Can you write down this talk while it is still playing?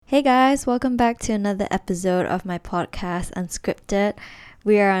Hey guys, welcome back to another episode of my podcast, Unscripted.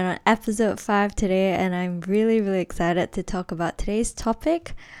 We are on episode 5 today, and I'm really excited to talk about today's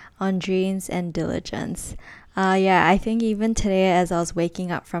topic on dreams and diligence. I think even today as I was waking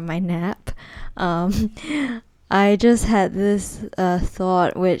up from my nap, I just had this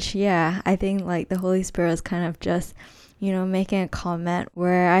thought, which, I think like the Holy Spirit is kind of just making a comment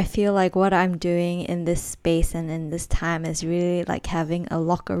where I feel like what I'm doing in this space and in this time is really like having a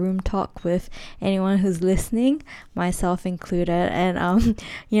locker room talk with anyone who's listening, myself included. And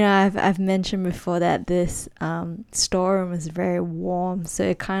I've mentioned before that this storeroom is very warm, so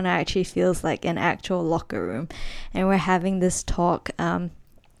it kind of actually feels like an actual locker room, and we're having this talk.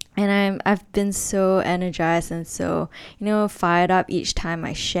 And I've been so energized and so, fired up each time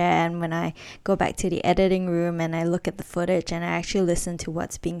I share. And when I go back to the editing room and I look at the footage and I actually listen to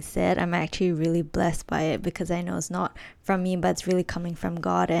what's being said, I'm actually really blessed by it because I know it's not from me, but it's really coming from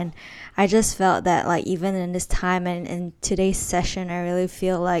God. And I just felt that like even in this time and in today's session, I really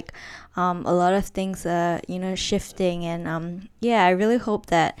feel like a lot of things are, shifting. And I really hope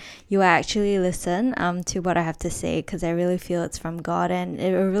that you actually listen to what I have to say, because I really feel it's from God, and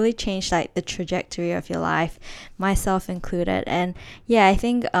it will really change like the trajectory of your life, myself included. And I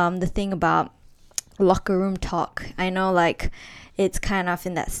think the thing about locker room talk, I know like it's kind of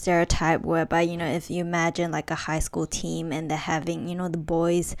in that stereotype whereby, if you imagine like a high school team and they're having, the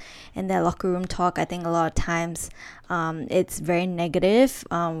boys in their locker room talk, I think a lot of times it's very negative,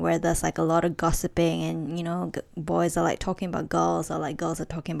 where there's like a lot of gossiping and, boys are like talking about girls, or like girls are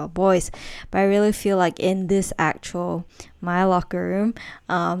talking about boys. But I really feel like in this actual my locker room,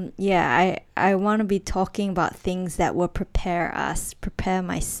 I want to be talking about things that will prepare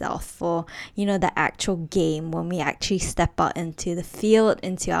myself for, the actual game when we actually step out into the field,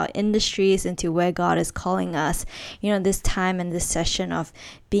 into our industries, into where God is calling us. This time and this session of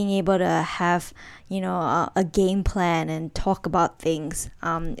being able to have, a game plan and talk about things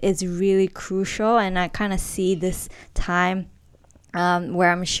is really crucial. And I kind of see this time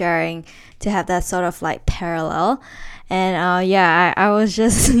where I'm sharing to have that sort of like parallel. And I was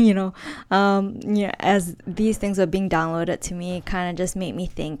just, as these things were being downloaded to me, it kind of just made me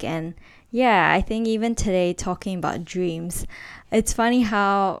think. And I think even today, talking about dreams, it's funny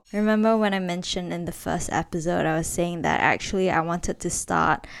how, remember when I mentioned in the first episode, I was saying that actually I wanted to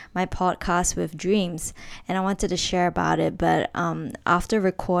start my podcast with dreams and I wanted to share about it. But after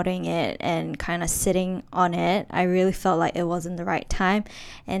recording it and kind of sitting on it, I really felt like it wasn't the right time.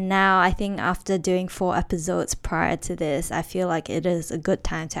 And now I think after doing 4 episodes prior to this, I feel like it is a good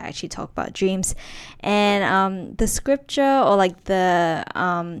time to actually talk about dreams. And the scripture or like the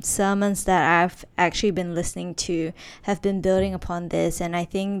sermons that I've actually been listening to have been building upon this, and I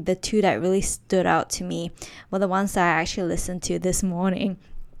think the 2 that really stood out to me were the ones that I actually listened to this morning,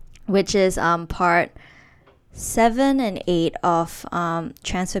 which is part 7 and 8 of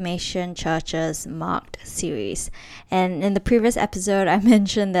Transformation Church's Marked series. And in the previous episode, I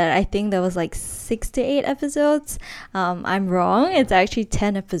mentioned that I think there was like 6 to 8 episodes. I'm wrong. It's actually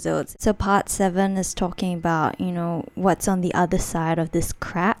 10 episodes. So part 7 is talking about, what's on the other side of this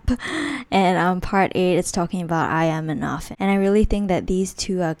crap. And part 8 is talking about I am enough. And I really think that these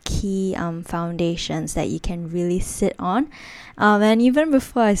 2 are key foundations that you can really sit on. And even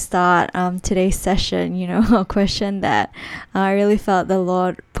before I start today's session, a question that I really felt the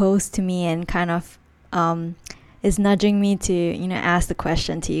Lord posed to me and kind of is nudging me to, ask the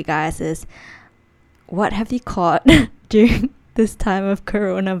question to you guys is, what have you caught during this time of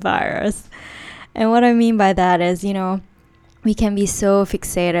coronavirus? And what I mean by that is, we can be so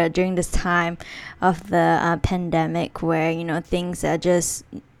fixated during this time of the pandemic where, things are just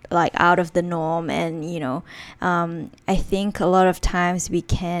like out of the norm. And I think a lot of times we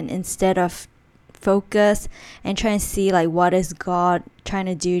can, instead of focus and try and see like what is God trying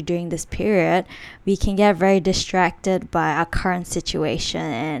to do during this period, we can get very distracted by our current situation.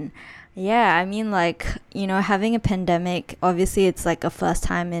 And having a pandemic, obviously it's like a first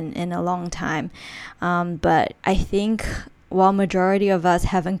time in a long time, but I think while majority of us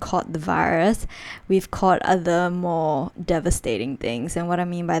haven't caught the virus, we've caught other more devastating things. And what I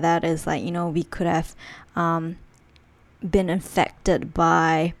mean by that is like, we could have been infected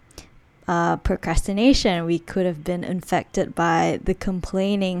by procrastination. We could have been infected by the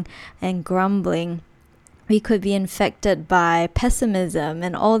complaining and grumbling. We could be infected by pessimism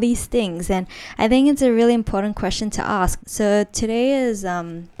and all these things. And I think it's a really important question to ask. So today is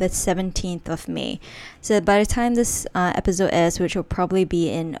the 17th of May. So by the time this episode airs, which will probably be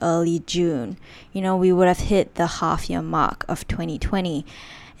in early June, we would have hit the half-year mark of 2020.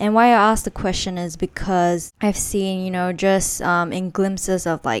 And why I ask the question is because I've seen, just in glimpses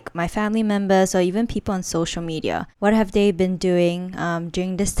of like my family members or even people on social media, what have they been doing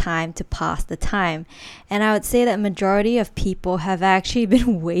during this time to pass the time? And I would say that majority of people have actually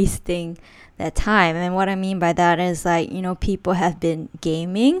been wasting their time. And what I mean by that is like, people have been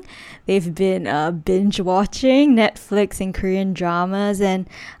gaming, they've been binge watching Netflix and Korean dramas. And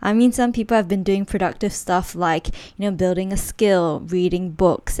I mean, some people have been doing productive stuff like, building a skill, reading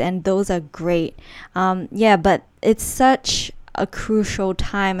books, and those are great. But it's such a crucial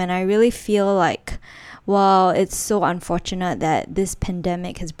time, and I really feel like, while it's so unfortunate that this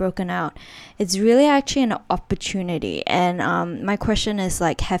pandemic has broken out, it's really actually an opportunity. And my question is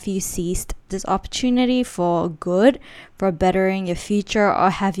like, have you seized this opportunity for good, for bettering your future, or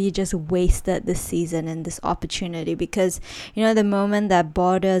have you just wasted this season and this opportunity? Because, the moment that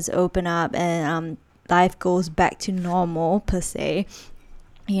borders open up and life goes back to normal per se,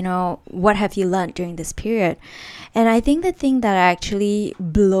 what have you learned during this period? And I think the thing that actually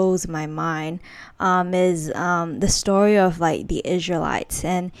blows my mind is the story of like the Israelites.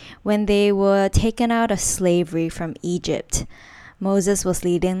 And when they were taken out of slavery from Egypt, Moses was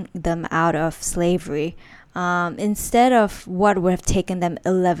leading them out of slavery. Instead of what would have taken them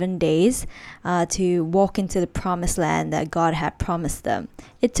 11 days to walk into the promised land that God had promised them,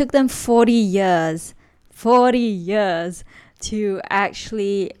 it took them 40 years to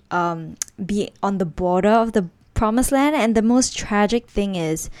actually be on the border of the promised land. And the most tragic thing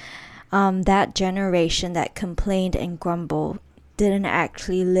is that generation that complained and grumbled didn't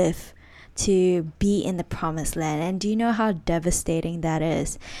actually live to be in the promised land. And do you know how devastating that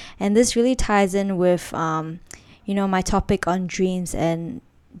is? And this really ties in with my topic on dreams and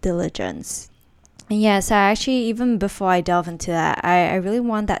diligence. And so actually, even before I delve into that, I really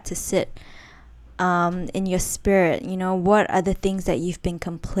want that to sit in your spirit. What are the things that you've been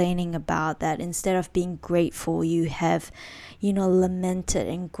complaining about that instead of being grateful, you have, lamented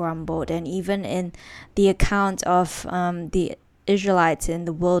and grumbled? And even in the account of the Israelites in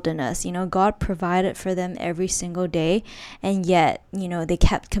the wilderness, God provided for them every single day, and yet, they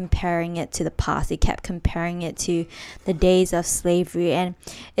kept comparing it to the past. They kept comparing it to the days of slavery, and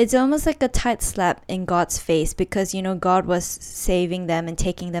it's almost like a tight slap in God's face because, God was saving them and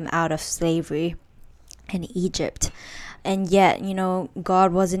taking them out of slavery in Egypt. And yet,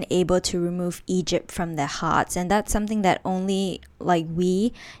 God wasn't able to remove Egypt from their hearts. And that's something that only like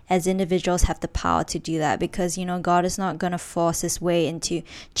we as individuals have the power to do that, because, God is not going to force his way into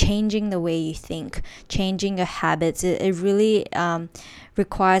changing the way you think, changing your habits. It really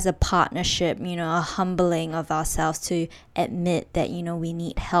requires a partnership, a humbling of ourselves to admit that, we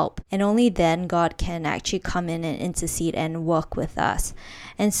need help. And only then God can actually come in and intercede and work with us.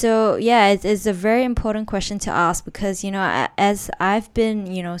 And so, it's a very important question to ask because, as I've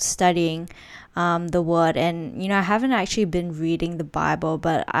been, studying the word, and, I haven't actually been reading the Bible,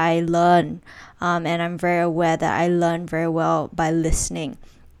 but I learn, and I'm very aware that I learn very well by listening.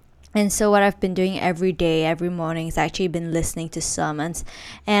 And so what I've been doing every day, every morning, is actually been listening to sermons.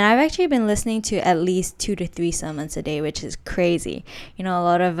 And I've actually been listening to at least 2 to 3 sermons a day, which is crazy. A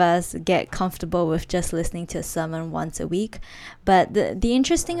lot of us get comfortable with just listening to a sermon once a week. But the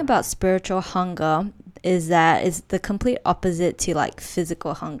interesting about spiritual hunger is that it's the complete opposite to like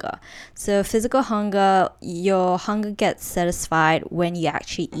physical hunger. So physical hunger, your hunger gets satisfied when you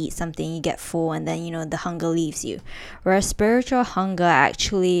actually eat something, you get full, and then the hunger leaves you. Whereas spiritual hunger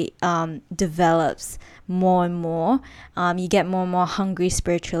actually develops more and more. You get more and more hungry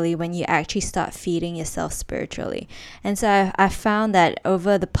spiritually when you actually start feeding yourself spiritually. And so I found that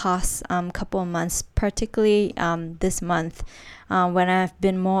over the past couple of months, particularly this month, when I've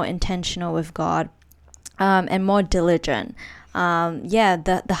been more intentional with God, and more diligent,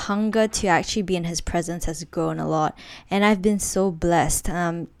 the hunger to actually be in his presence has grown a lot. And I've been so blessed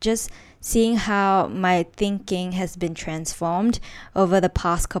just seeing how my thinking has been transformed over the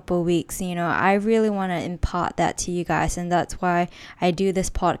past couple of weeks. I really want to impart that to you guys, and that's why I do this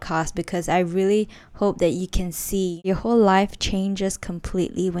podcast, because I really hope that you can see your whole life changes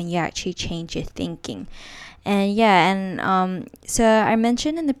completely when you actually change your thinking. And so I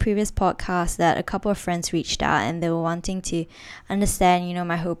mentioned in the previous podcast that a couple of friends reached out and they were wanting to understand,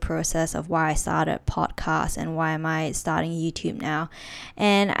 my whole process of why I started a podcast and why am I starting YouTube now.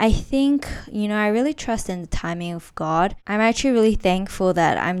 And I think, I really trust in the timing of God. I'm actually really thankful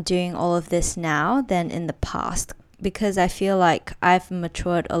that I'm doing all of this now than in the past, because I feel like I've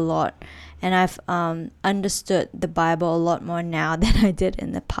matured a lot. And I've understood the Bible a lot more now than I did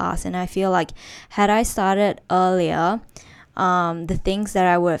in the past. And I feel like had I started earlier, the things that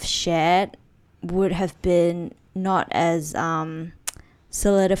I would have shared would have been not as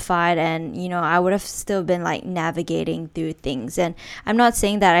solidified, and I would have still been like navigating through things. And I'm not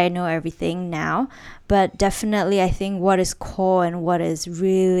saying that I know everything now, but definitely I think what is core and what is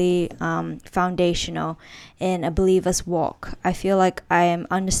really foundational in a believer's walk, I feel like I am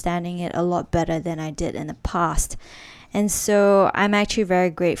understanding it a lot better than I did in the past. And so I'm actually very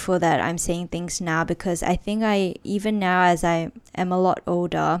grateful that I'm saying things now, because I think even now as I am a lot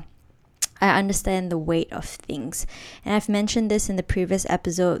older, I understand the weight of things. And I've mentioned this in the previous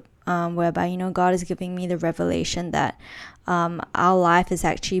episode, whereby, God is giving me the revelation that our life is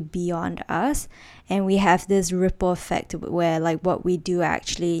actually beyond us. And we have this ripple effect where like what we do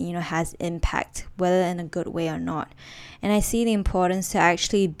actually, has impact, whether in a good way or not. And I see the importance to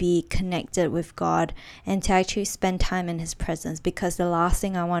actually be connected with God and to actually spend time in His presence, because the last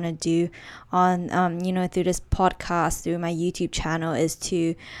thing I want to do on, through this podcast, through my YouTube channel, is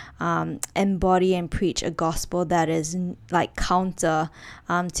to embody and preach a gospel that is like counter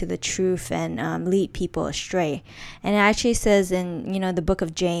to the truth and lead people astray. And it actually says in, the book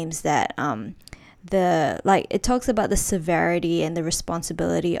of James that it talks about the severity and the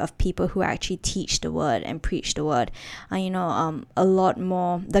responsibility of people who actually teach the word and preach the word. A lot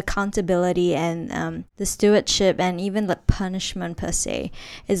more, the accountability and the stewardship and even the punishment per se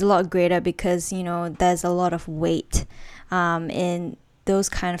is a lot greater, because there's a lot of weight in those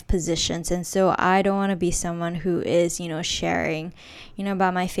kind of positions. And so I don't want to be someone who is sharing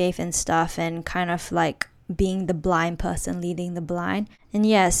about my faith and stuff and kind of like being the blind person leading the blind.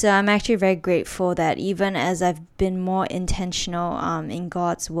 And so I'm actually very grateful that even as I've been more intentional in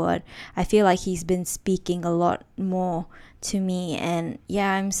God's word, I feel like He's been speaking a lot more to me. And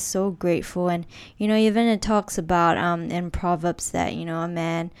I'm so grateful. And even it talks about in Proverbs that a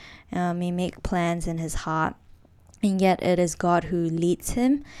man may make plans in his heart, and yet it is God who leads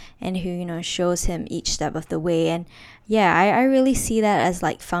him and who shows him each step of the way. And I really see that as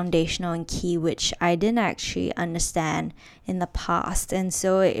like foundational and key, which I didn't actually understand in the past. And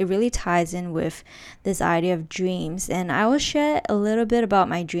so it really ties in with this idea of dreams. And I will share a little bit about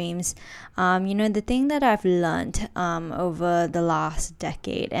my dreams. The thing that I've learned over the last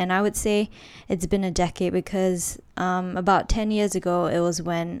decade, and I would say it's been a decade, because about 10 years ago, it was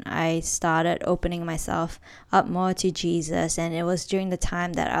when I started opening myself up more to Jesus. And it was during the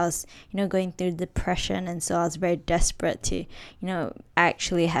time that I was, going through depression. And so I was very desperate to,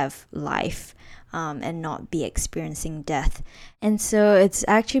 actually have life and not be experiencing death. And so it's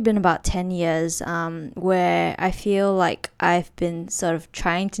actually been about 10 years where I feel like I've been sort of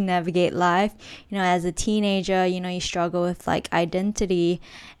trying to navigate life. As a teenager, you struggle with like identity,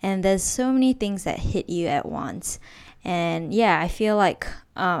 and there's so many things that hit you at once. And I feel like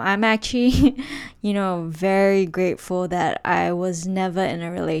I'm actually, very grateful that I was never in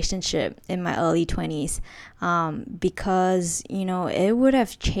a relationship in my early 20s, because, it would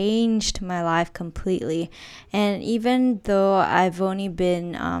have changed my life completely. And even though I've only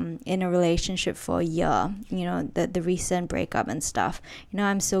been in a relationship for a year, the recent breakup and stuff,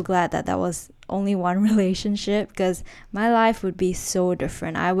 I'm so glad that was only one relationship, because my life would be so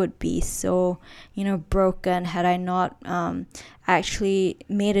different. I would be so, broken had I not actually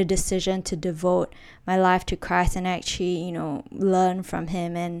made a decision to devote my life to Christ and actually, learn from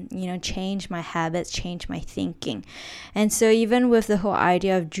Him and, change my habits, change my thinking. And so even with the whole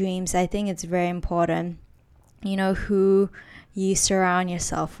idea of dreams, I think it's very important, who you surround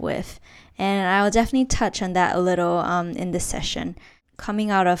yourself with. And I will definitely touch on that a little in this session.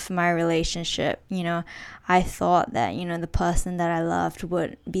 Coming out of my relationship, I thought that, the person that I loved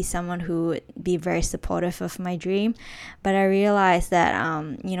would be someone who would be very supportive of my dream. But I realized that,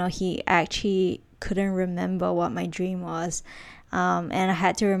 he actually couldn't remember what my dream was. And I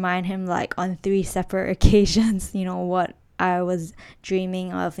had to remind him like on 3 separate occasions, what I was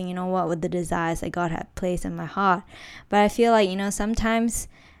dreaming of, what were the desires that God had placed in my heart. But I feel like, sometimes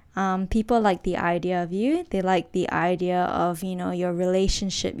people like the idea of you. They like the idea of, your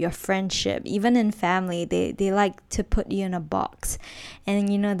relationship, your friendship, even in family. They like to put you in a box. And,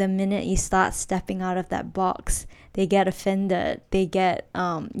 the minute you start stepping out of that box, they get offended. They get,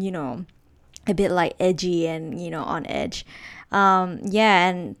 a bit like edgy and, on edge.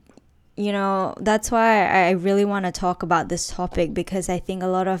 And that's why I really want to talk about this topic, because I think a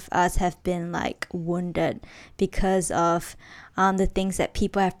lot of us have been like wounded because of the things that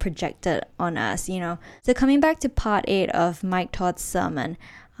people have projected on us, So coming back to part 8 of Mike Todd's sermon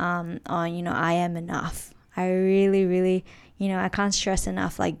on, I am enough. I really, really, I can't stress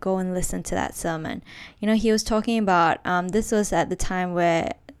enough, like go and listen to that sermon. He was talking about, this was at the time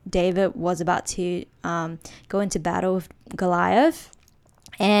where David was about to go into battle with Goliath.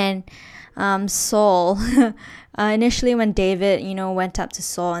 And Saul, initially when David, went up to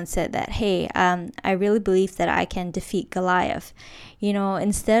Saul and said that, hey, I really believe that I can defeat Goliath.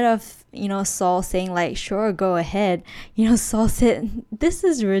 Instead of, Saul saying like, sure, go ahead, Saul said, this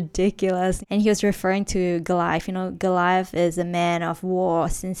is ridiculous. And he was referring to Goliath. Goliath is a man of war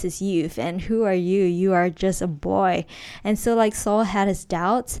since his youth. And who are you? You are just a boy. And so like Saul had his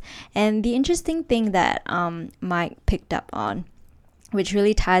doubts. And the interesting thing that Mike picked up on, which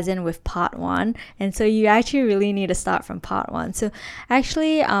really ties in with part 1. And so you actually really need to start from part 1. So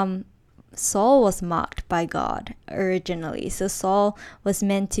actually, Saul was marked by God originally. So Saul was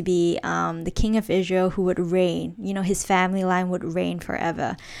meant to be the king of Israel who would reign. His family line would reign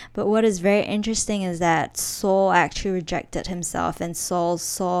forever. But what is very interesting is that Saul actually rejected himself, and Saul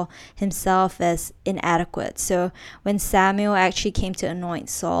saw himself as inadequate. So when Samuel actually came to anoint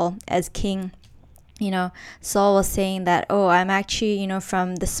Saul as king, Saul was saying that, oh, I'm actually,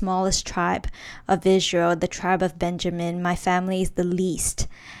 from the smallest tribe of Israel, the tribe of Benjamin. My family is the least.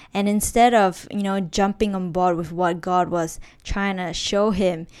 And instead of, jumping on board with what God was trying to show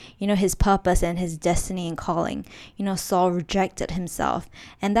him, his purpose and his destiny and calling, Saul rejected himself.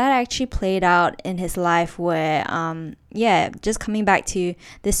 And that actually played out in his life where, just coming back to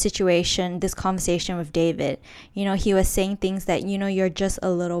this situation, this conversation with David, he was saying things that, you're just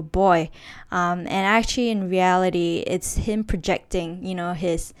a little boy. And actually, in reality, it's him projecting,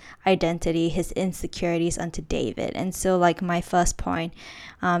 his identity, his insecurities onto David. And so, like, my first point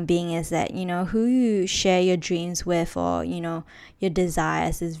being is that, who you share your dreams with or, your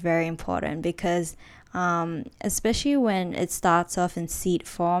desires is very important, because especially when it starts off in seed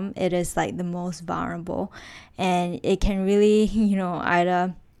form, it is like the most vulnerable, and it can really,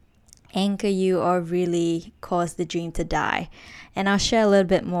 either anchor you or really cause the dream to die. And I'll share a little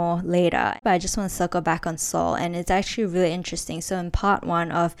bit more later, but I just want to circle back on Saul, and it's actually really interesting. So in part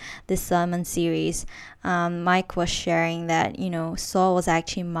 1 of this sermon series, Mike was sharing that, Saul was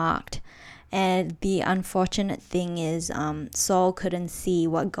actually marked. And the unfortunate thing is, Saul couldn't see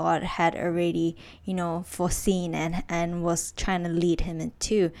what God had already, foreseen and was trying to lead him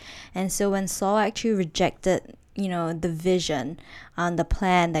into. And so when Saul actually rejected, the vision and the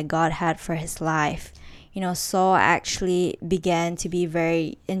plan that God had for his life, Saul actually began to be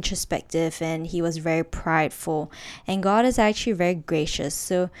very introspective, and he was very prideful. And God is actually very gracious.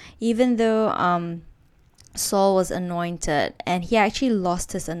 So even though Saul was anointed, and he actually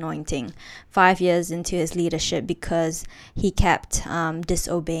lost his anointing 5 years into his leadership because he kept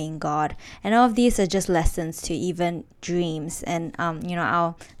disobeying God. And all of these are just lessons to even dreams. And,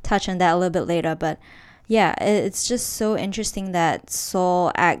 I'll touch on that a little bit later. But yeah, it's just so interesting that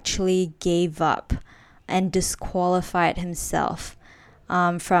Saul actually gave up and disqualified himself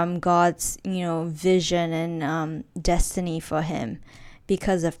from God's, vision and destiny for him,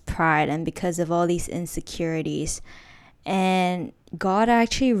 because of pride and because of all these insecurities. And God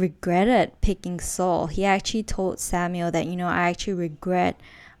actually regretted picking Saul. He actually told Samuel that, I actually regret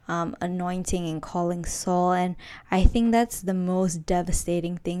anointing and calling Saul. And I think that's the most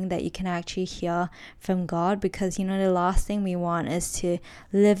devastating thing that you can actually hear from God, because the last thing we want is to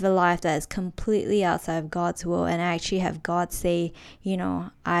live a life that is completely outside of God's will and actually have God say,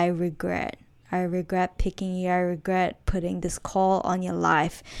 I regret picking you. I regret putting this call on your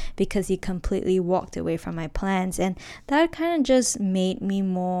life because you completely walked away from my plans. And that kind of just made me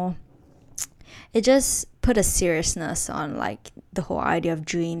more, it just put a seriousness on like the whole idea of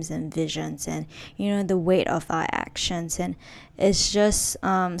dreams and visions and, the weight of our actions. And it's just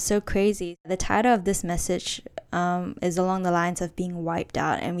so crazy. The title of this message is along the lines of being wiped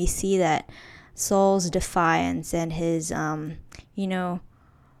out. And we see that Saul's defiance and his,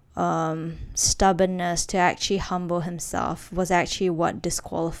 stubbornness to actually humble himself was actually what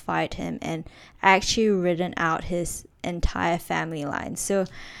disqualified him and actually ridden out his entire family line. So,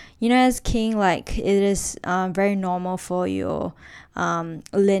 as king, like, it is very normal for your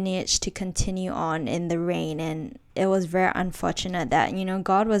lineage to continue on in the reign. And it was very unfortunate that,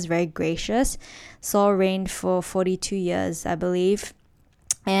 God was very gracious. Saul reigned for 42 years, I believe.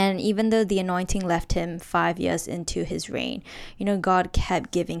 And even though the anointing left him 5 years into his reign, God kept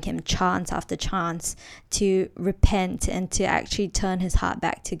giving him chance after chance to repent and to actually turn his heart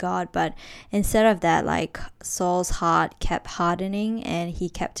back to God. But instead of that, like, Saul's heart kept hardening and he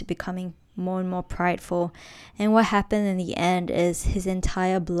kept becoming more and more prideful. And what happened in the end is his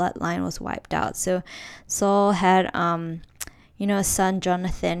entire bloodline was wiped out. So Saul had a son,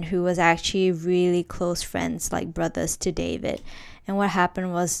 Jonathan, who was actually really close friends, like brothers to David. And what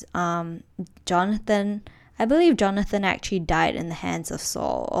happened was Jonathan I believe Jonathan actually died in the hands of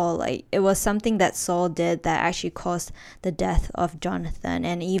Saul, or like it was something that Saul did that actually caused the death of Jonathan.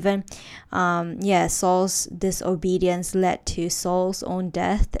 And even Saul's disobedience led to Saul's own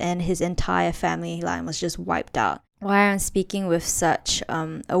death, and his entire family line was just wiped out. Why I'm speaking with such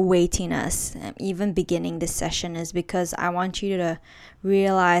a weightiness, even beginning this session, is because I want you to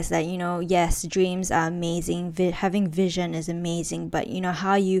realize that, yes, dreams are amazing. Having vision is amazing, but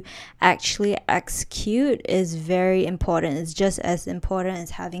how you actually execute is very important. It's just as important as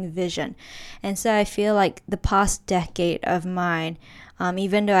having vision. And so I feel like the past decade of mine,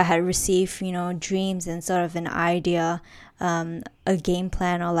 even though I had received, dreams and sort of an idea, a game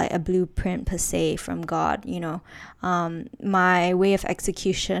plan or like a blueprint per se from God, my way of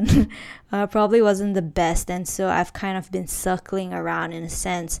execution probably wasn't the best. And so I've kind of been circling around in a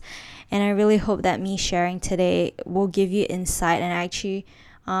sense. And I really hope that me sharing today will give you insight and actually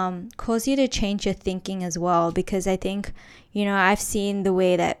cause you to change your thinking as well. Because I think, I've seen the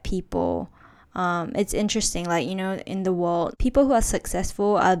way that people... it's interesting, like, in the world, people who are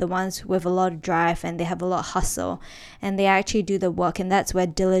successful are the ones with a lot of drive and they have a lot of hustle and they actually do the work, and that's where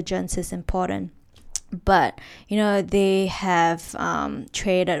diligence is important. But they have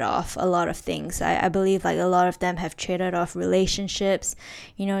traded off a lot of things. I believe like a lot of them have traded off relationships,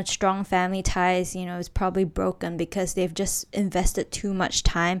 strong family ties, is probably broken because they've just invested too much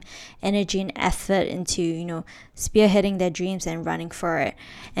time, energy and effort into spearheading their dreams and running for it.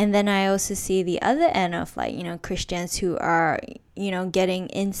 And then I also see the other end of like Christians who are getting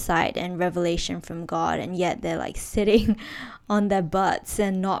insight and revelation from God, and yet they're like sitting on their butts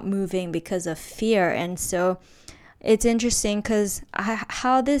and not moving because of fear. And so it's interesting because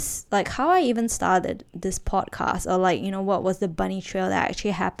how I even started this podcast, or like what was the bunny trail that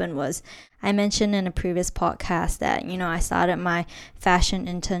actually happened, was I mentioned in a previous podcast that I started my fashion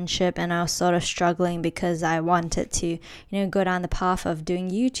internship and I was sort of struggling because I wanted to go down the path of doing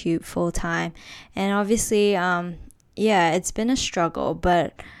YouTube full time. And obviously it's been a struggle,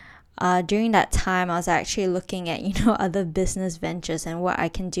 but during that time I was actually looking at other business ventures and what I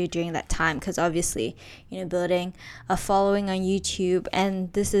can do during that time, because obviously building a following on YouTube,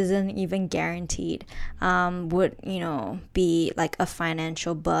 and this isn't even guaranteed, would be like a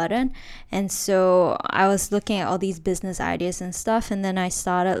financial burden. And so I was looking at all these business ideas and stuff, and then I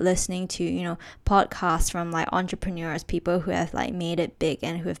started listening to podcasts from like entrepreneurs, people who have like made it big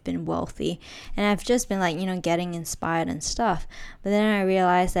and who have been wealthy, and I've just been like getting inspired and stuff. But then I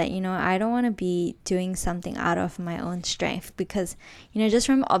realized that I don't want to be doing something out of my own strength, because just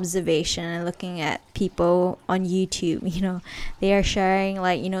from observation and looking at people on YouTube, they are sharing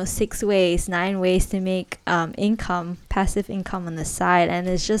like 6 ways, 9 ways to make passive income on the side, and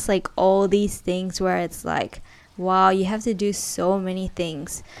it's just like all these things where it's like, wow, you have to do so many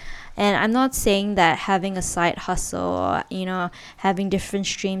things. And I'm not saying that having a side hustle or, having different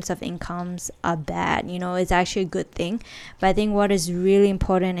streams of incomes are bad. It's actually a good thing. But I think what is really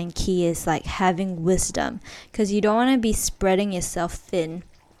important and key is like having wisdom, because you don't want to be spreading yourself thin,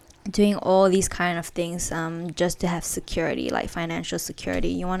 doing all these kind of things just to have security, like financial security.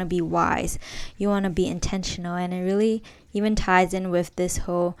 You want to be wise. You want to be intentional. And it really even ties in with this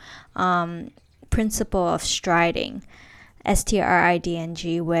whole principle of striding.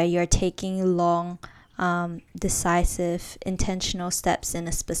 STRIDNG, where you're taking long, decisive, intentional steps in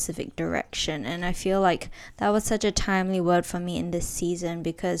a specific direction. And I feel like that was such a timely word for me in this season,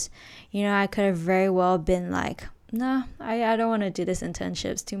 because I could have very well been like, no, I don't want to do this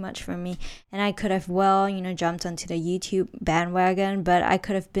internship, it's too much for me. And I could have jumped onto the YouTube bandwagon, but I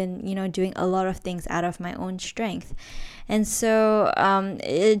could have been doing a lot of things out of my own strength. And so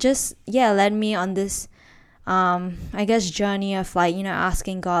it just led me on this I guess journey of like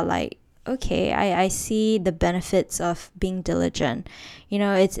asking God, like, okay, I see the benefits of being diligent.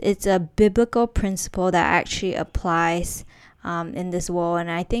 It's a biblical principle that actually applies in this world,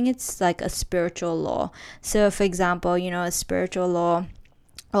 and I think it's like a spiritual law. So for example, a spiritual law,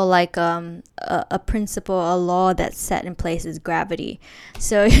 or like a principle, a law that's set in place, is gravity.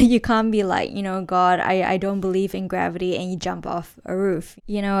 So you can't be like, God, I don't believe in gravity, and you jump off a roof.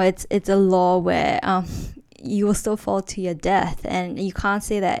 It's a law where you will still fall to your death, and you can't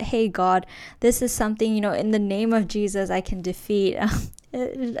say that, hey God, this is something in the name of Jesus I can defeat.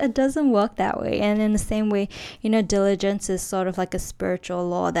 It doesn't work that way. And in the same way, diligence is sort of like a spiritual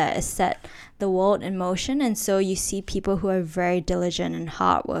law that has set the world in motion. And so you see people who are very diligent and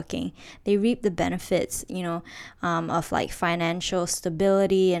hardworking, they reap the benefits of like financial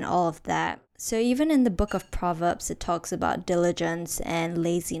stability and all of that. So even in the book of Proverbs, it talks about diligence and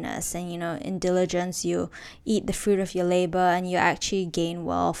laziness. And, in diligence, you eat the fruit of your labor and you actually gain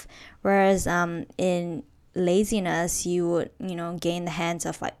wealth. Whereas in laziness, you would, gain the hands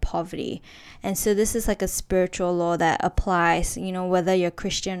of like poverty. And so this is like a spiritual law that applies, whether you're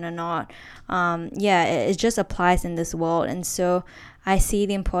Christian or not. It just applies in this world. And so I see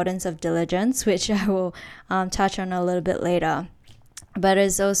the importance of diligence, which I will touch on a little bit later. But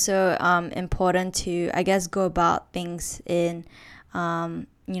it's also important to, I guess, go about things in,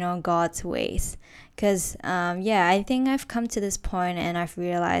 God's ways. Because, I think I've come to this point and I've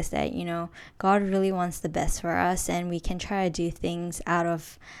realized that, God really wants the best for us, and we can try to do things out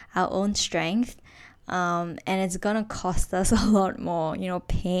of our own strength. And it's gonna cost us a lot more,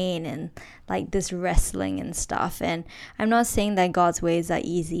 pain and like this wrestling and stuff. And I'm not saying that God's ways are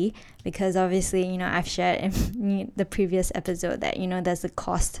easy, because obviously, I've shared in the previous episode that, there's a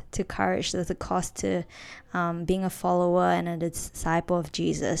cost to courage, there's a cost to being a follower and a disciple of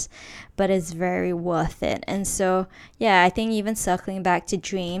Jesus, but it's very worth it. And so, I think even circling back to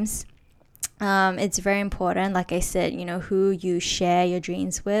dreams, it's very important, like I said, who you share your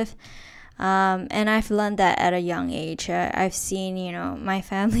dreams with. And I've learned that at a young age. I've seen, my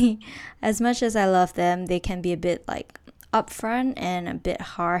family, as much as I love them, they can be a bit like upfront and a bit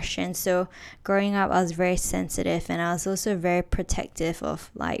harsh. And so growing up, I was very sensitive, and I was also very protective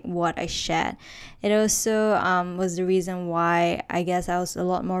of like what I shared. It also was the reason why I guess I was a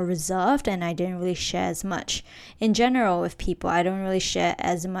lot more reserved, and I didn't really share as much in general with people. I don't really share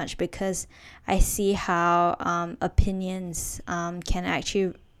as much because I see how opinions can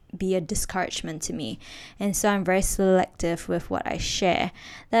actually be a discouragement to me, and so I'm very selective with what I share.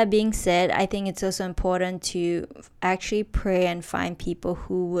 That being said, I think it's also important to actually pray and find people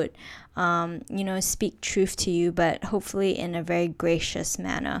who would speak truth to you, but hopefully in a very gracious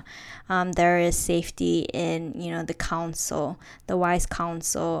manner. There is safety in the counsel, the wise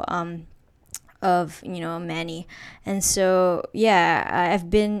counsel of many. And so I've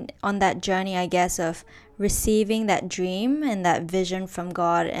been on that journey, I guess, of receiving that dream and that vision from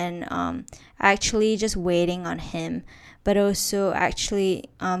God, and actually just waiting on him, but also actually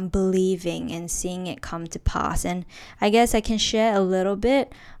believing and seeing it come to pass. And I guess I can share a little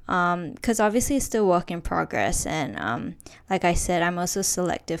bit, because obviously it's still work in progress, and like I said, I'm also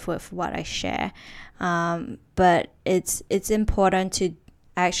selective with what I share, but it's important to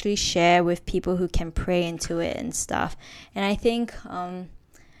actually share with people who can pray into it and stuff. And I think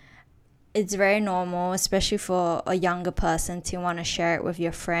it's very normal, especially for a younger person, to want to share it with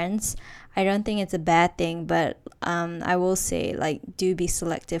your friends. I don't think it's a bad thing, but I will say, like, do be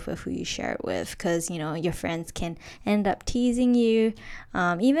selective with who you share it with, because your friends can end up teasing you.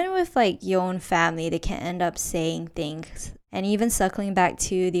 Even with like your own family, they can end up saying things. And even circling back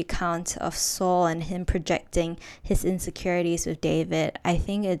to the account of Saul and him projecting his insecurities with David, I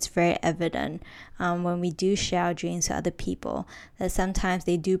think it's very evident when we do share our dreams to other people that sometimes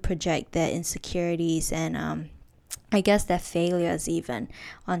they do project their insecurities and I guess their failures even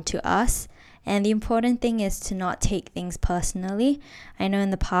onto us. And the important thing is to not take things personally. I know in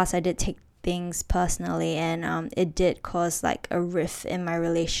the past I did take things personally, and it did cause like a rift in my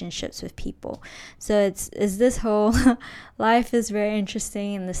relationships with people. So it's this whole life is very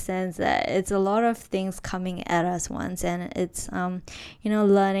interesting in the sense that it's a lot of things coming at us once, and it's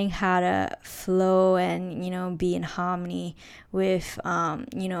learning how to flow and be in harmony with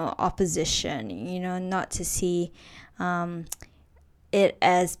opposition, not to see it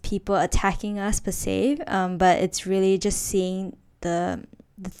as people attacking us per se, but it's really just seeing the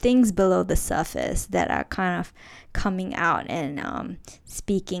things below the surface that are kind of coming out and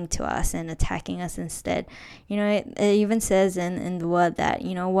speaking to us and attacking us instead. It even says in the word that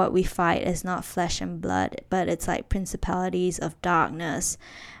what we fight is not flesh and blood, but it's like principalities of darkness,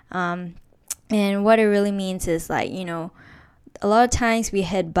 and what it really means is like a lot of times we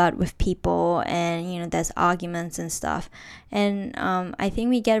headbutt with people, and there's arguments and stuff, and I think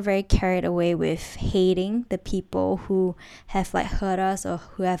we get very carried away with hating the people who have like hurt us or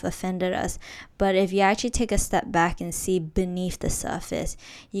who have offended us. But if you actually take a step back and see beneath the surface,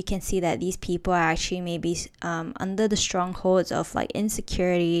 you can see that these people are actually maybe under the strongholds of like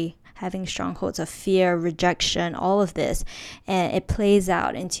insecurity, having strongholds of fear, rejection, all of this, and it plays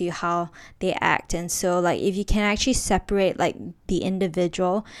out into how they act. And so like if you can actually separate like the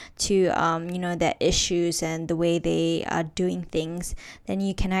individual to their issues and the way they are doing things, then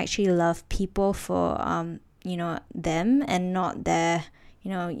you can actually love people for them, and not their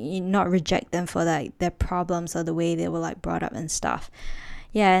not reject them for like their problems or the way they were like brought up and stuff.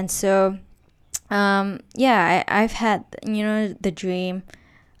 And so I've had the dream.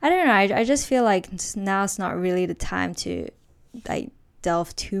 I don't know, I just feel like now it's not really the time to like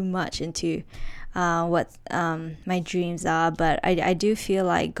delve too much into what my dreams are, but I do feel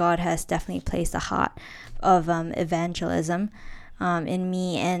like God has definitely placed a heart of evangelism in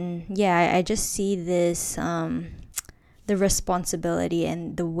me. And yeah, I just see this the responsibility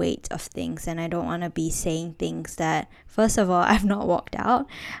and the weight of things, and I don't want to be saying things that, first of all, I've not walked out.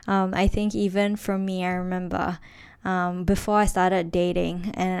 I think even for me, I remember before I started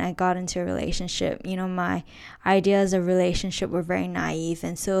dating and I got into a relationship, my ideas of relationship were very naive,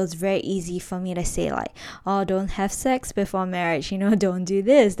 and so it's very easy for me to say like, oh, don't have sex before marriage, don't do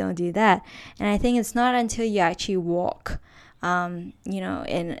this, don't do that. And I think it's not until you actually walk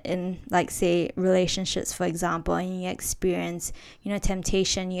in like, say, relationships, for example, and you experience,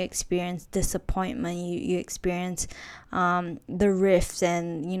 temptation, you experience disappointment, you experience the rifts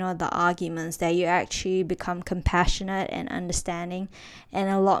and, the arguments, that you actually become compassionate and understanding and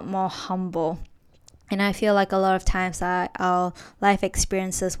a lot more humble. And I feel like a lot of times our life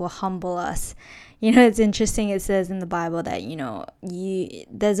experiences will humble us. It's interesting. It says in the Bible that,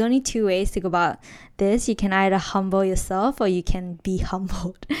 there's only two ways to go about this. You can either humble yourself or you can be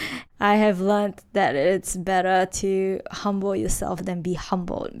humbled. I have learned that it's better to humble yourself than be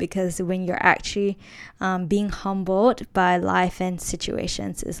humbled, because when you're actually being humbled by life and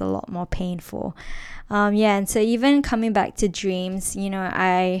situations is a lot more painful. And so even coming back to dreams,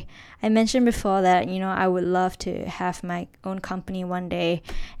 I mentioned before that, I would love to have my own company one day,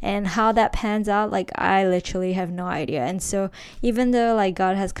 and how that pans out, like, I literally have no idea. And so even though like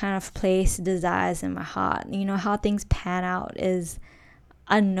God has kind of placed desires in my heart, how things pan out is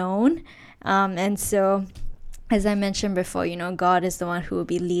unknown. And so, as I mentioned before, God is the one who will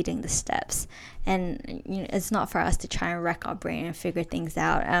be leading the steps. And it's not for us to try and wreck our brain and figure things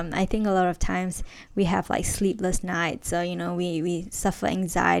out. I think a lot of times we have like sleepless nights. So, we suffer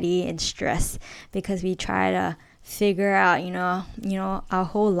anxiety and stress because we try to figure out, our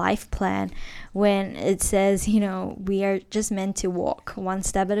whole life plan, when it says, we are just meant to walk one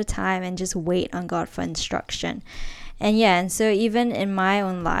step at a time and just wait on God for instruction. And so even in my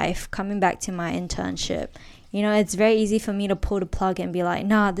own life, coming back to my internship, it's very easy for me to pull the plug and be like,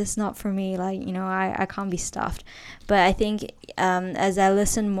 nah, this is not for me. Like, I can't be stuffed. But I think as I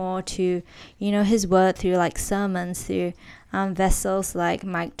listen more to, his word through like sermons, through vessels like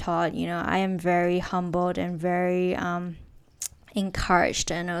Mike Todd, I am very humbled and very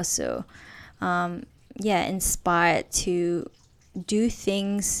encouraged, and also, inspired to do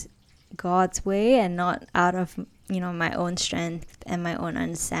things God's way and not out of my own strength and my own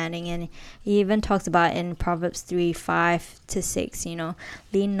understanding. And he even talks about in Proverbs 3:5-6,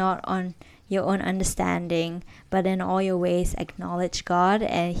 lean not on your own understanding, but in all your ways acknowledge God,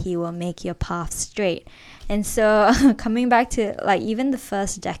 and he will make your path straight. And so coming back to like even the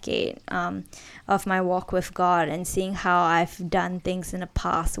first decade of my walk with God, and seeing how I've done things in the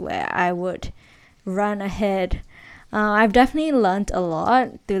past where I would run ahead, I've definitely learned a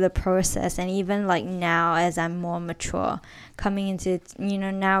lot through the process. And even like now, as I'm more mature, coming into,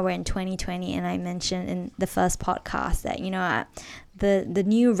 now we're in 2020, and I mentioned in the first podcast that, the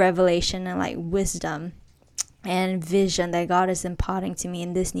new revelation and like wisdom and vision that God is imparting to me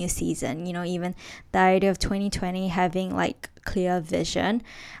in this new season, even the idea of 2020 having like clear vision,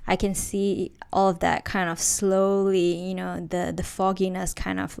 I can see all of that kind of slowly, the fogginess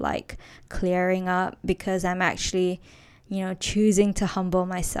kind of like clearing up, because I'm actually, choosing to humble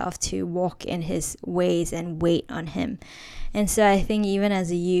myself to walk in his ways and wait on him. And so I think even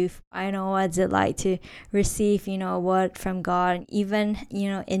as a youth, I know what's it like to receive, a word from God. Even,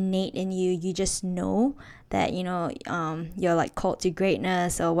 innate in you, you just know that, you're like called to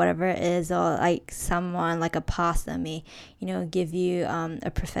greatness or whatever it is, or like someone like a pastor may, give you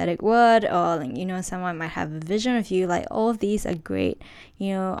a prophetic word, or, someone might have a vision of you. Like all of these are great,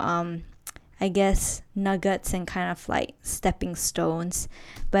 I guess nuggets and kind of like stepping stones.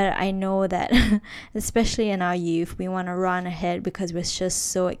 But I know that especially in our youth, we want to run ahead because we're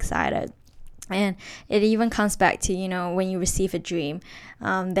just so excited. And it even comes back to, when you receive a dream,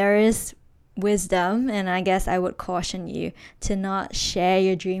 there is wisdom, and I guess I would caution you to not share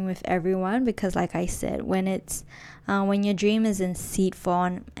your dream with everyone, because like I said, when your dream is in seed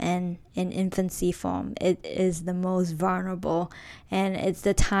form and in infancy form, it is the most vulnerable, and it's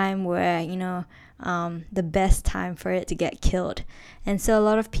the time where the best time for it to get killed. And so a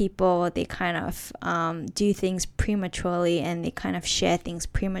lot of people, they kind of do things prematurely, and they kind of share things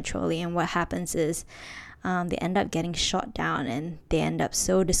prematurely, and what happens is they end up getting shot down, and they end up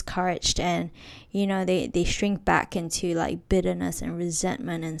so discouraged, and they shrink back into like bitterness and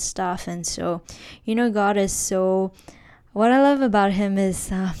resentment and stuff. And so God is so, what I love about him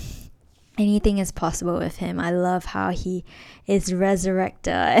is anything is possible with him. I love how he is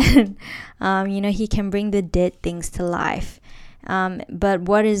resurrector, and he can bring the dead things to life. But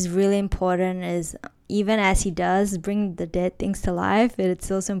what is really important is even as he does bring the dead things to life, it's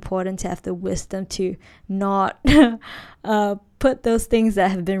also important to have the wisdom to not put those things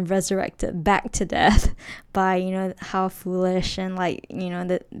that have been resurrected back to death by, how foolish and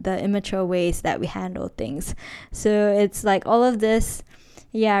the immature ways that we handle things. So it's like all of this.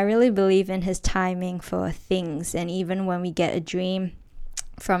 Yeah, I really believe in his timing for things. And even when we get a dream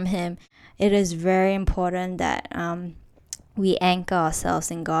from him, it is very important that we anchor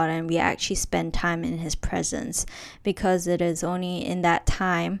ourselves in God and we actually spend time in his presence, because it is only in that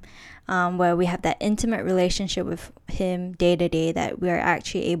time where we have that intimate relationship with him day to day that we are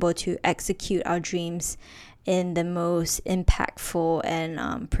actually able to execute our dreams in the most impactful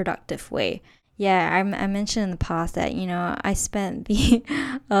and productive way. Yeah, I mentioned in the past that, I spent the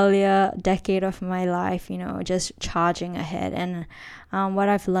earlier decade of my life, just charging ahead. And what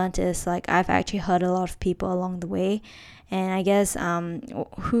I've learned is I've actually hurt a lot of people along the way. And I guess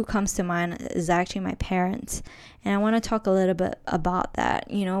who comes to mind is actually my parents. And I want to talk a little bit about that.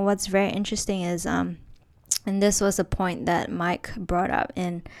 What's very interesting is, and this was a point that Mike brought up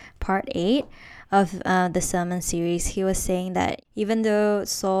in part 8 of the sermon series. He was saying that even though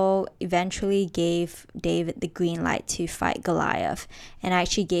Saul eventually gave David the green light to fight Goliath and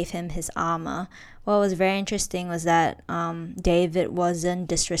actually gave him his armor, what was very interesting was that David wasn't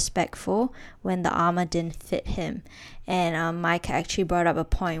disrespectful when the armor didn't fit him. And Mike actually brought up a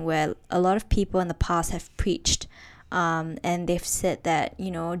point where a lot of people in the past have preached and they've said that,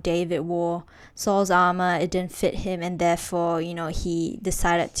 David wore Saul's armor, it didn't fit him, and therefore, he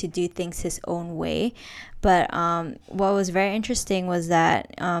decided to do things his own way. But what was very interesting was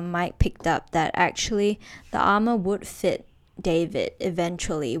that Mike picked up that actually the armor would fit David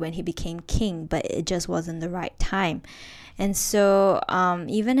eventually when he became king, but it just wasn't the right time. And so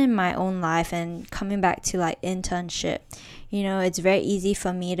even in my own life and coming back to internship, it's very easy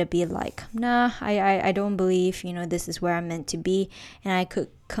for me to be nah, I don't believe, this is where I'm meant to be. And I could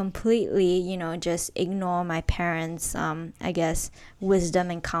completely, just ignore my parents, I guess,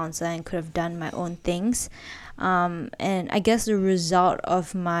 wisdom and counsel, and could have done my own things. And I guess the result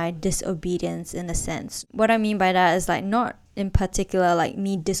of my disobedience, in a sense, what I mean by that is not in particular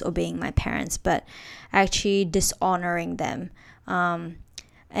me disobeying my parents, but actually dishonoring them.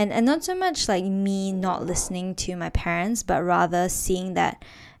 And not so much me not listening to my parents, but rather seeing that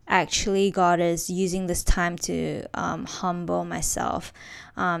actually God is using this time to humble myself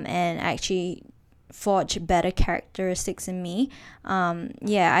and actually forge better characteristics in me.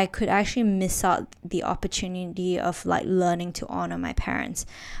 I could actually miss out the opportunity of learning to honor my parents.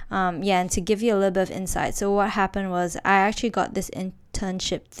 And to give you a little bit of insight, so what happened was I actually got this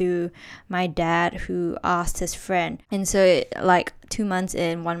internship through my dad, who asked his friend. And so 2 months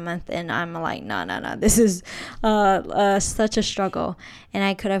in, 1 month in, I'm no, this is such a struggle, and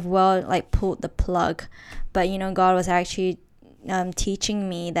I could have pulled the plug. But God was actually teaching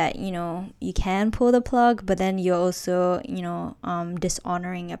me that you can pull the plug, but then you're also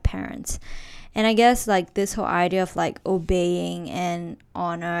dishonoring your parents. And I guess this whole idea of obeying and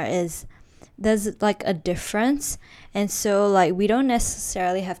honor is, there's a difference. And so we don't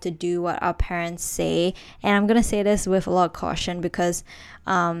necessarily have to do what our parents say. And I'm gonna say this with a lot of caution, because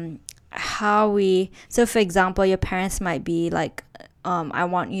so for example, your parents might be I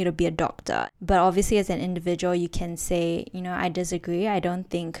want you to be a doctor, but obviously as an individual you can say, I disagree, I don't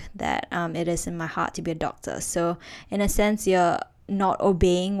think that it is in my heart to be a doctor. So in a sense, you're not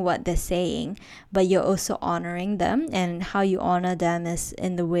obeying what they're saying, but you're also honoring them, and how you honor them is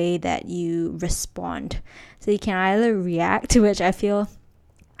in the way that you respond. So you can either react, which I feel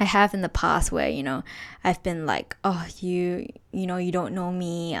I have in the past, where I've been oh, you don't know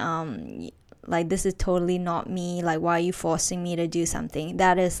me, this is totally not me, why are you forcing me to do something?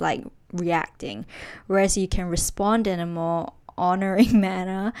 That is reacting. Whereas you can respond in a more honoring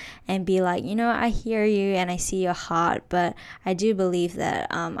manner and be I hear you and I see your heart, but I do believe that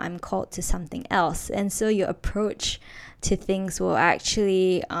I'm called to something else. And so your approach to things will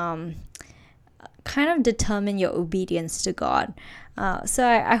actually kind of determine your obedience to God. So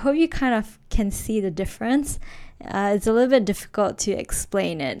I hope you kind of can see the difference. It's a little bit difficult to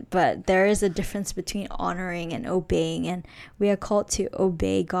explain it, but there is a difference between honoring and obeying, and we are called to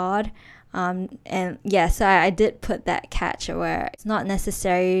obey God. So I did put that catch where it's not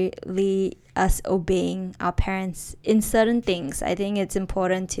necessarily us obeying our parents in certain things. I think it's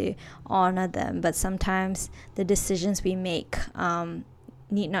important to honor them, but sometimes the decisions we make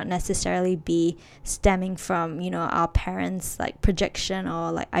need not necessarily be stemming from our parents' projection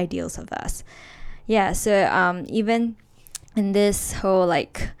or ideals of us. So even in this whole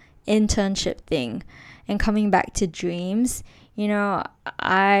internship thing, and coming back to dreams,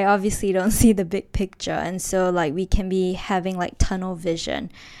 I obviously don't see the big picture, and so like we can be having like tunnel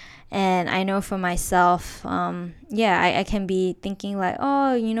vision. And I know for myself, I can be thinking like,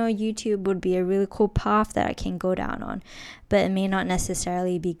 oh, YouTube would be a really cool path that I can go down on, but it may not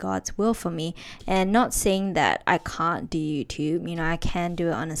necessarily be God's will for me. And not saying that I can't do YouTube, I can do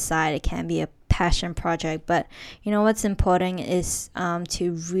it on the side. It can be a passion project, but what's important is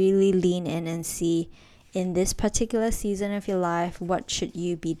to really lean in and see in this particular season of your life, what should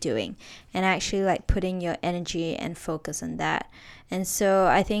you be doing, and actually like putting your energy and focus on that. And so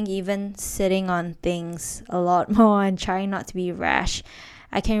I think even sitting on things a lot more and trying not to be rash,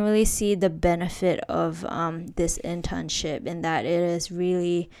 I can really see the benefit of this internship, in that it is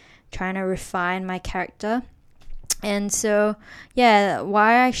really trying to refine my character. And so,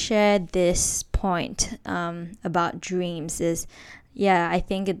 why I shared this point about dreams is, I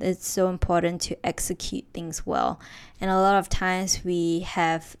think it's so important to execute things well. And a lot of times we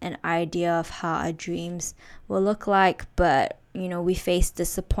have an idea of how our dreams will look like, but we face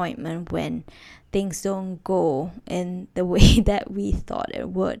disappointment when things don't go in the way that we thought it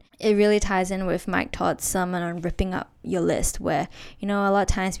would. It really ties in with Mike Todd's sermon on ripping up your list, where a lot of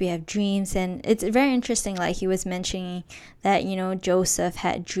times we have dreams, and it's very interesting. Like he was mentioning that Joseph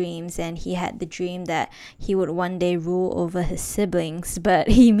had dreams, and he had the dream that he would one day rule over his siblings, but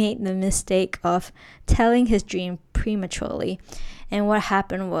he made the mistake of telling his dream prematurely. And what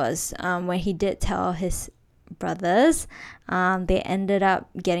happened was, when he did tell his brothers, they ended up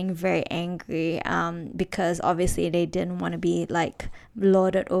getting very angry, because obviously they didn't want to be like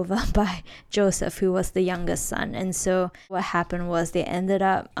lorded over by Joseph, who was the youngest son. And so what happened was they ended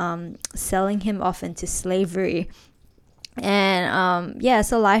up selling him off into slavery. And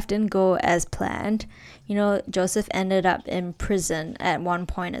so life didn't go as planned. Joseph ended up in prison at one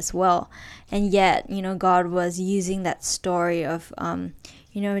point as well. And yet, God was using that story of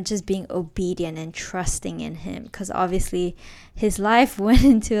just being obedient and trusting in him, because obviously his life went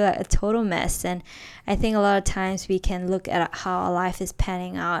into a total mess. And I think a lot of times we can look at how our life is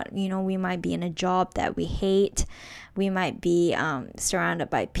panning out. We might be in a job that we hate. We might be surrounded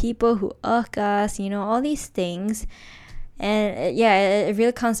by people who irk us, all these things. And it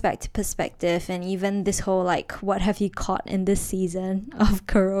really comes back to perspective. And even this whole like, what have you caught in this season of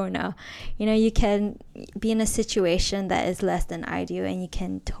Corona? You can be in a situation that is less than ideal, and you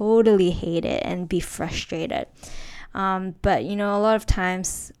can totally hate it and be frustrated. But a lot of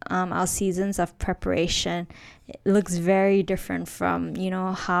times our seasons of preparation, it looks very different from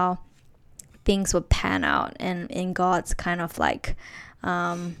how things would pan out and in God's kind of like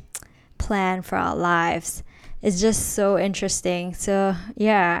plan for our lives. It's just so interesting. So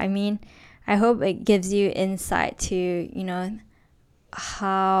I hope it gives you insight to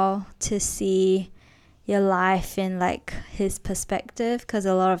how to see your life in like his perspective, because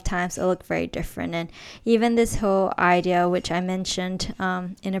a lot of times it'll look very different. And even this whole idea, which I mentioned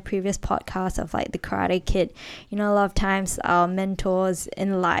in a previous podcast, of like the Karate Kid, a lot of times our mentors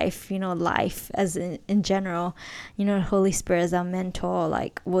in life, life as in general, Holy Spirit is our mentor,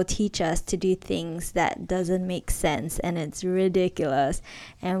 like will teach us to do things that doesn't make sense and it's ridiculous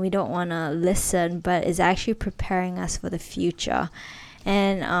and we don't want to listen, but it's actually preparing us for the future.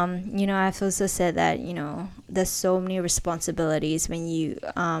 And I've also said that there's so many responsibilities when you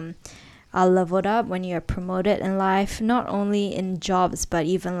are leveled up, when you're promoted in life, not only in jobs, but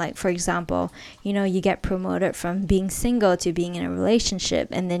even like, for example, you get promoted from being single to being in a relationship,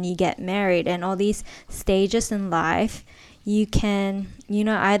 and then you get married, and all these stages in life, you can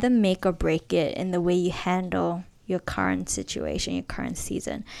either make or break it in the way you handle your current situation, your current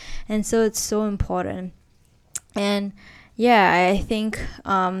season. And so it's so important. And I think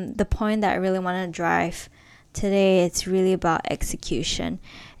the point that I really want to drive today, it's really about execution,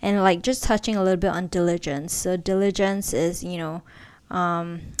 and like just touching a little bit on diligence. So diligence is,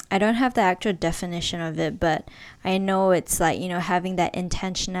 I don't have the actual definition of it, but I know it's like, having that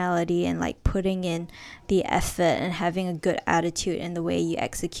intentionality and like putting in the effort and having a good attitude in the way you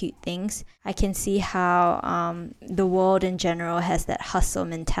execute things. I can see how the world in general has that hustle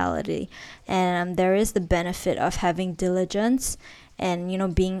mentality, and there is the benefit of having diligence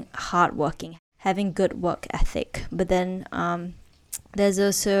and being hardworking, having good work ethic. But then there's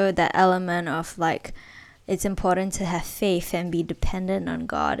also that element of like, it's important to have faith and be dependent on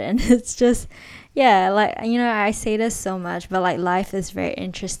God. And it's just, yeah, like, I say this so much, but like life is very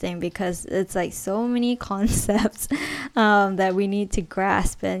interesting because it's like so many concepts that we need to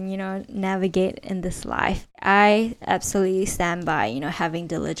grasp and, navigate in this life. I absolutely stand by, having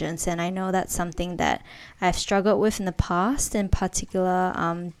diligence. And I know that's something that I've struggled with in the past, in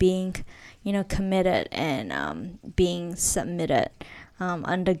particular, being, committed and being submitted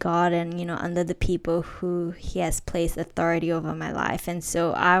under God and, under the people who He has placed authority over my life. And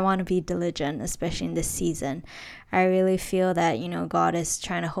so I want to be diligent, especially in this season. I really feel that, God is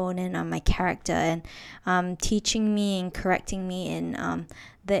trying to hone in on my character and teaching me and correcting me in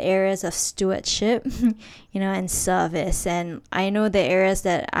the areas of stewardship, and service. And I know the areas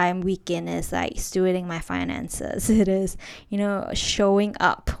that I'm weak in is like stewarding my finances. It is, showing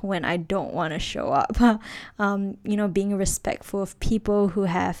up when I don't want to show up. Being respectful of people who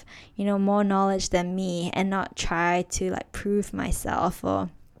have, more knowledge than me and not try to like prove myself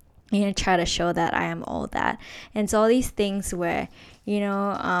or try to show that I am all that. And so all these things where, you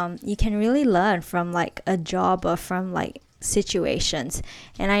can really learn from like a job or from like situations.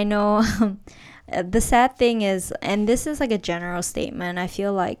 And I know the sad thing is, and this is like a general statement, I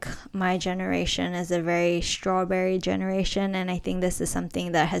feel like my generation is a very strawberry generation, and I think this is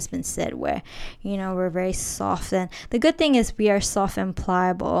something that has been said where, we're very soft. And the good thing is we are soft and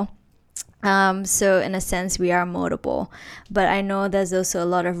pliable. So in a sense we are moldable, but I know there's also a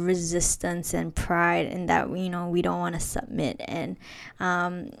lot of resistance and pride in that, we don't want to submit. And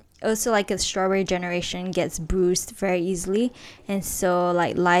also like a strawberry generation gets bruised very easily, and so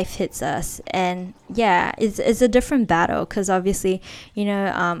like life hits us. And yeah, it's a different battle because obviously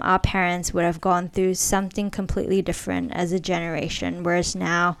our parents would have gone through something completely different as a generation, whereas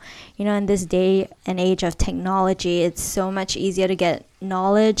now in this day and age of technology, it's so much easier to get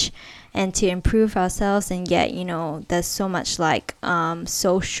knowledge and to improve ourselves. And yet there's so much like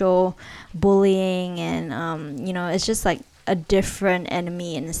social bullying and it's just like a different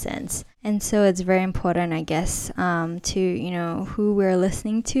enemy in a sense. And so it's very important, I guess, to who we're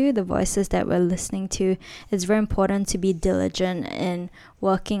listening to, the voices that we're listening to. It's very important to be diligent in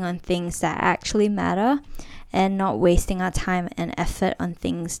working on things that actually matter and not wasting our time and effort on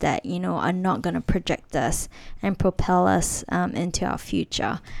things that are not going to project us and propel us into our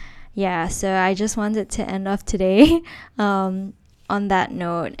future. Yeah, so I just wanted to end off today on that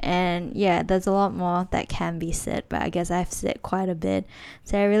note. And yeah, there's a lot more that can be said, but I guess I've said quite a bit.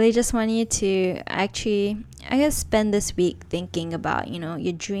 So I really just want you to actually, I guess, spend this week thinking about,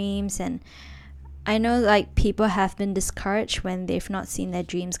 your dreams. And I know like people have been discouraged when they've not seen their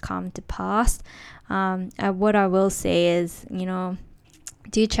dreams come to pass. What I will say is,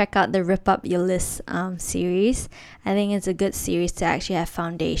 do check out the Rip Up Your List series. I think it's a good series to actually have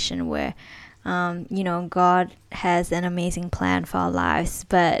foundation where God has an amazing plan for our lives,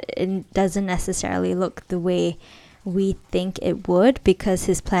 but it doesn't necessarily look the way we think it would, because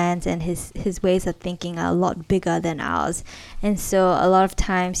his plans and his ways of thinking are a lot bigger than ours. And so a lot of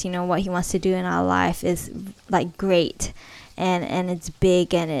times, what he wants to do in our life is like great and it's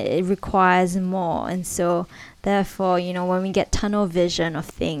big and it requires more. And so therefore, when we get tunnel vision of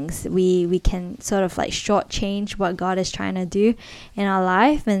things, we can sort of like shortchange what God is trying to do in our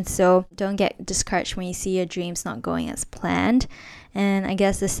life. And so don't get discouraged when you see your dreams not going as planned. And I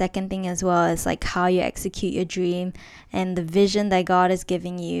guess the second thing as well is like how you execute your dream and the vision that God is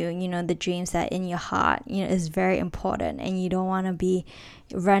giving you, the dreams that are in your heart, is very important. And you don't want to be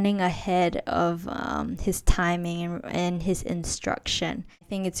running ahead of his timing and his instruction. I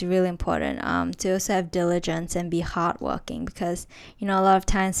think it's really important to also have diligence and be hardworking, because, a lot of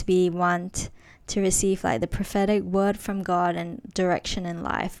times we want to receive like the prophetic word from God and direction in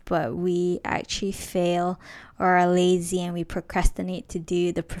life, but we actually fail or are lazy and we procrastinate to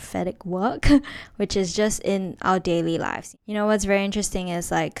do the prophetic work, which is just in our daily lives. What's very interesting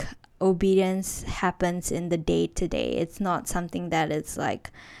is like obedience happens in the day to day. It's not something that is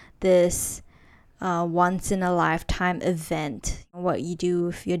like this once in a lifetime event. What you do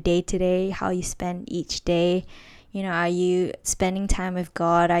with your day to day, how you spend each day. Are you spending time with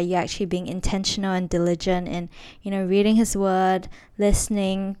God? Are you actually being intentional and diligent in, reading his word,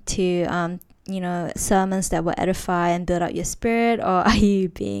 listening to, sermons that will edify and build up your spirit? Or are you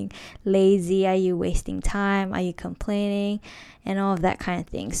being lazy? Are you wasting time? Are you complaining? And all of that kind of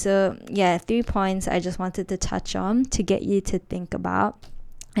thing. So yeah, 3 points I just wanted to touch on to get you to think about.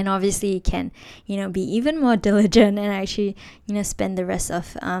 And obviously you can, be even more diligent and actually, spend the rest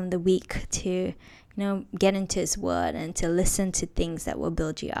of the week to get into his word and to listen to things that will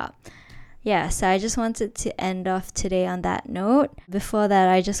build you up. yeah, so I just wanted to end off today on that note. Before that,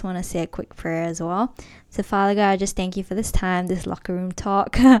 I just want to say a quick prayer as well. So Father God, I just thank you for this time, this locker room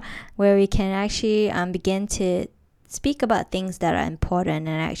talk, where we can actually begin to speak about things that are important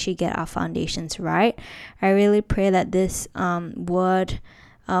and actually get our foundations right. I really pray that this word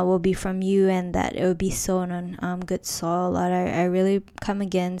will be from you and that it will be sown on good soil. Lord, I really come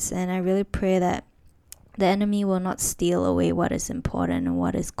against and I really pray that the enemy will not steal away what is important and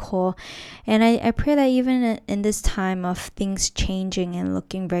what is core. And I pray that even in this time of things changing and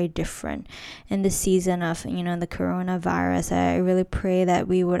looking very different, in this season of, the coronavirus, I really pray that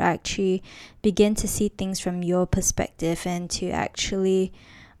we would actually begin to see things from your perspective and to actually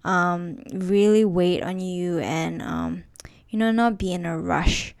really wait on you and, not be in a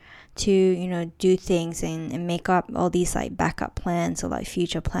rush to do things and make up all these like backup plans or like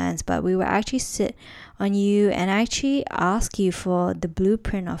future plans, but we will actually sit on you and actually ask you for the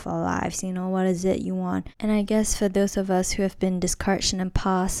blueprint of our lives. What is it you want? And I guess for those of us who have been discouraged in the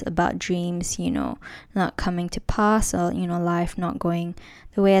past about dreams not coming to pass, or life not going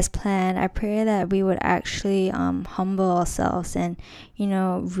the way as planned, I pray that we would actually humble ourselves and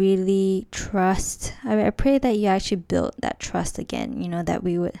really trust. I pray that you actually build that trust again, that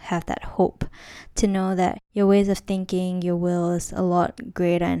we would have that hope to know that your ways of thinking, your will is a lot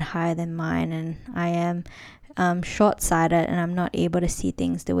greater and higher than mine, and I am short-sighted and I'm not able to see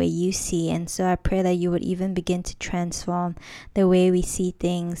things the way you see. And so I pray that you would even begin to transform the way we see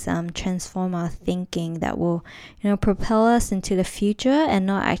things, transform our thinking that will propel us into the future and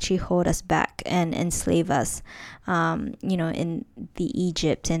not actually hold us back and enslave us in the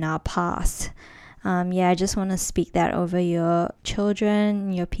Egypt in our past. I just want to speak that over your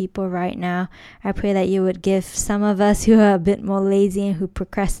children, your people right now. I pray that you would give some of us who are a bit more lazy and who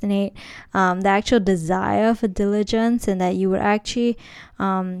procrastinate the actual desire for diligence, and that you would actually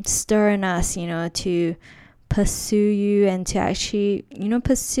stir in us, to pursue you and to actually,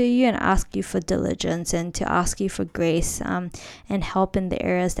 pursue you and ask you for diligence and to ask you for grace and help in the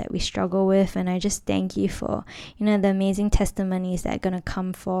areas that we struggle with. And I just thank you for, the amazing testimonies that are going to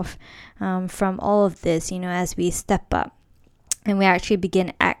come forth from all of this, as we step up and we actually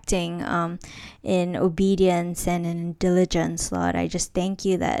begin acting in obedience and in diligence, Lord. I just thank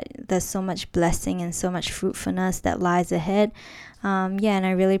you that there's so much blessing and so much fruitfulness that lies ahead. And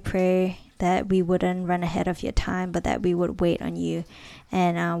I really pray that we wouldn't run ahead of your time, but that we would wait on you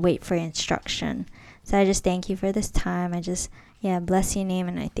and wait for instruction. So I just thank you for this time. I just, bless your name,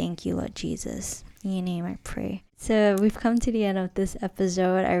 and I thank you, Lord Jesus. In your name I pray. So we've come to the end of this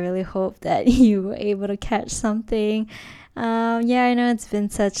episode. I really hope that you were able to catch something. I know it's been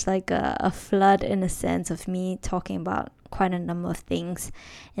such like a flood in a sense of me talking about quite a number of things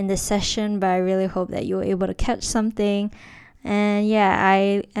in this session, but I really hope that you were able to catch something. And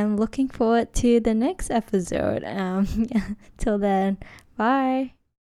I am looking forward to the next episode. Till then, bye.